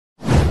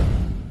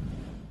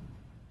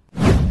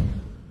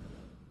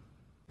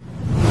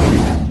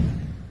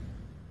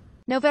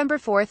November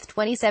 4,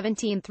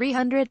 2017,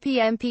 300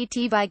 p.m.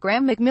 PT by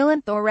Graeme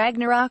McMillan Thor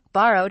Ragnarok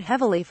borrowed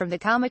heavily from the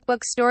comic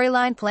book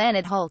storyline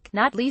Planet Hulk,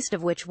 not least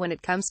of which when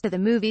it comes to the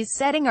movie's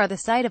setting are the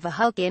sight of a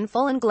Hulk in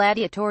full and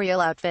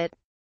gladiatorial outfit.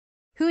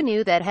 Who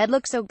knew that head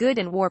looked so good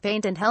in war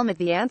paint and helmet?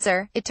 The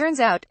answer, it turns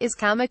out, is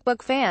comic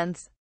book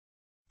fans.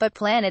 But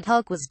Planet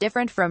Hulk was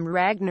different from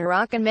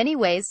Ragnarok in many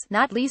ways,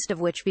 not least of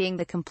which being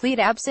the complete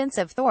absence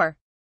of Thor.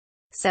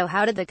 So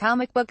how did the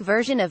comic book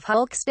version of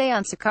Hulk stay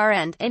on Sakaar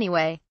end,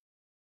 anyway?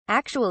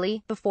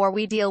 Actually, before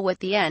we deal with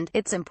the end,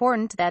 it's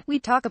important that we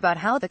talk about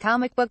how the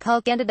comic book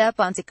Hulk ended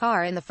up on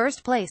Sakaar in the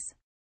first place.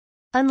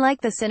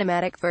 Unlike the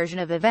cinematic version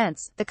of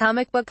events, the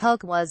comic book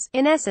Hulk was,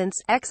 in essence,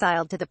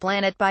 exiled to the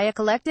planet by a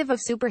collective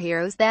of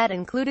superheroes that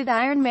included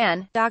Iron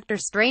Man, Doctor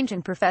Strange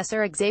and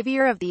Professor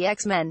Xavier of the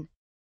X-Men.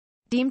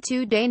 Deemed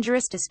too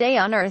dangerous to stay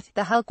on Earth,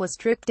 the Hulk was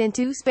tripped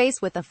into space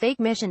with a fake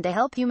mission to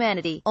help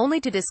humanity, only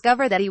to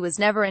discover that he was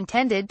never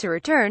intended to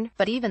return.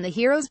 But even the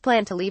hero's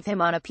plan to leave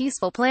him on a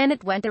peaceful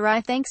planet went awry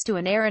thanks to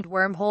an errant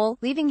wormhole,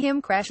 leaving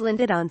him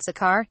crash-landed on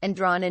Sakaar, and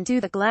drawn into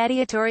the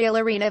gladiatorial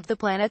arena of the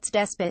planet's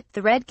despot,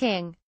 the Red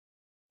King.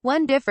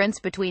 One difference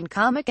between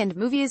comic and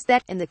movie is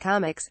that, in the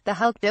comics, the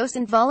Hulk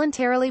doesn't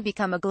voluntarily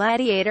become a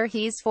gladiator.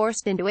 He's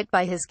forced into it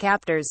by his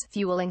captors,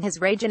 fueling his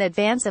rage in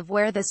advance of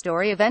where the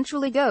story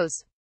eventually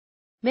goes.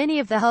 Many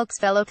of the Hulk's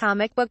fellow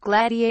comic book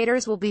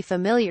gladiators will be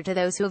familiar to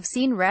those who have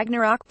seen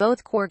Ragnarok.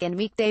 Both Korg and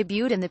Miek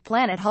debuted in the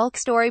Planet Hulk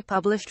story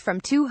published from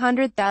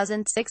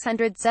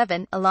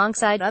 200,607,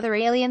 alongside other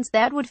aliens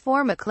that would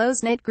form a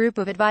close-knit group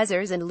of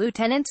advisors and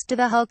lieutenants to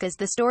the Hulk as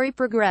the story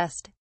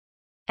progressed.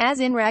 As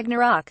in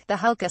Ragnarok, the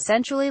Hulk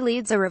essentially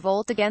leads a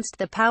revolt against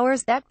the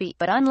powers that be,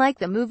 but unlike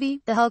the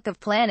movie, the Hulk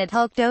of Planet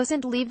Hulk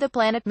doesn't leave the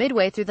planet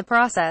midway through the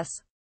process.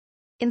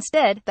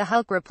 Instead, the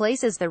Hulk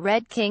replaces the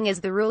Red King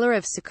as the ruler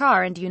of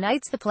Sakaar and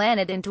unites the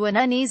planet into an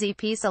uneasy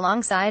peace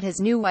alongside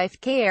his new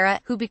wife Kiara,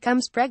 who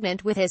becomes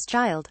pregnant with his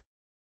child.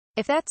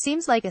 If that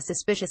seems like a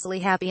suspiciously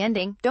happy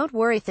ending, don't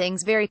worry,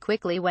 things very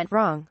quickly went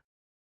wrong.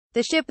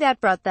 The ship that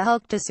brought the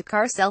Hulk to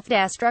Sakaar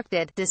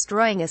self-destructed,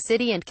 destroying a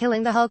city and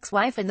killing the Hulk's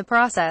wife in the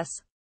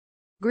process.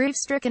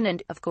 Grief-stricken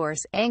and, of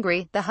course,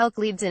 angry, the Hulk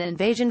leads an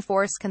invasion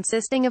force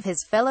consisting of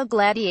his fellow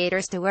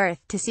gladiators to Earth,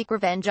 to seek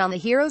revenge on the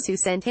heroes who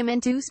sent him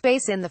into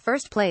space in the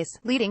first place,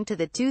 leading to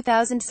the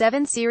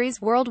 2007 series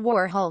World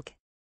War Hulk.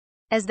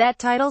 As that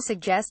title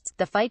suggests,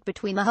 the fight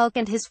between the Hulk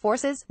and his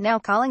forces, now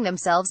calling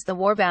themselves the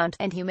Warbound,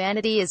 and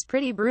humanity is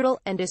pretty brutal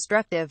and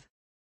destructive.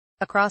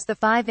 Across the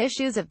 5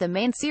 issues of the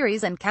main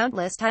series and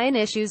countless tie-in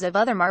issues of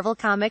other Marvel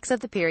comics of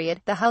the period,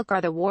 the Hulk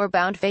or the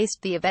Warbound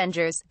faced the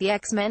Avengers, the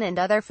X-Men and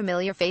other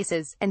familiar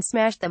faces, and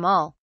smashed them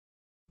all.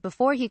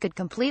 Before he could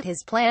complete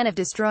his plan of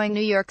destroying New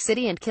York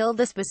City and kill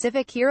the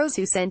specific heroes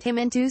who sent him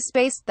into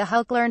space, the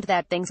Hulk learned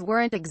that things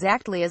weren't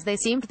exactly as they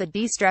seemed. The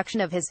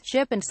destruction of his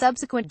ship and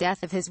subsequent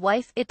death of his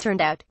wife, it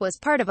turned out, was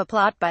part of a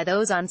plot by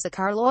those on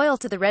Sakaar loyal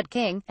to the Red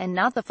King, and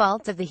not the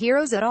fault of the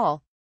heroes at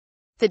all.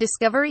 The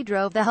discovery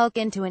drove the Hulk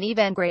into an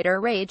even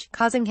greater rage,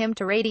 causing him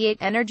to radiate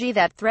energy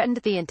that threatened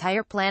the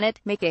entire planet,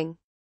 making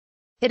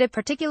it a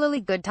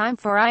particularly good time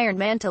for Iron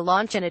Man to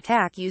launch an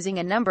attack using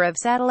a number of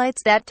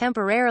satellites that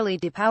temporarily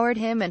depowered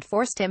him and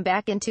forced him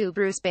back into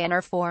Bruce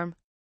Banner form.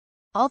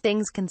 All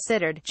things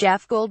considered,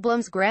 Jeff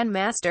Goldblum's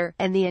Grandmaster,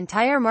 and the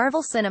entire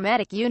Marvel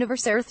Cinematic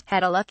Universe Earth,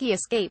 had a lucky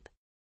escape.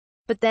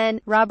 But then,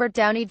 Robert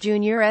Downey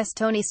Jr.'s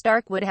Tony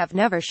Stark would have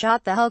never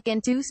shot the Hulk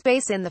into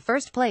space in the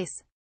first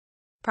place.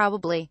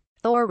 Probably.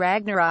 Thor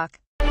Ragnarok.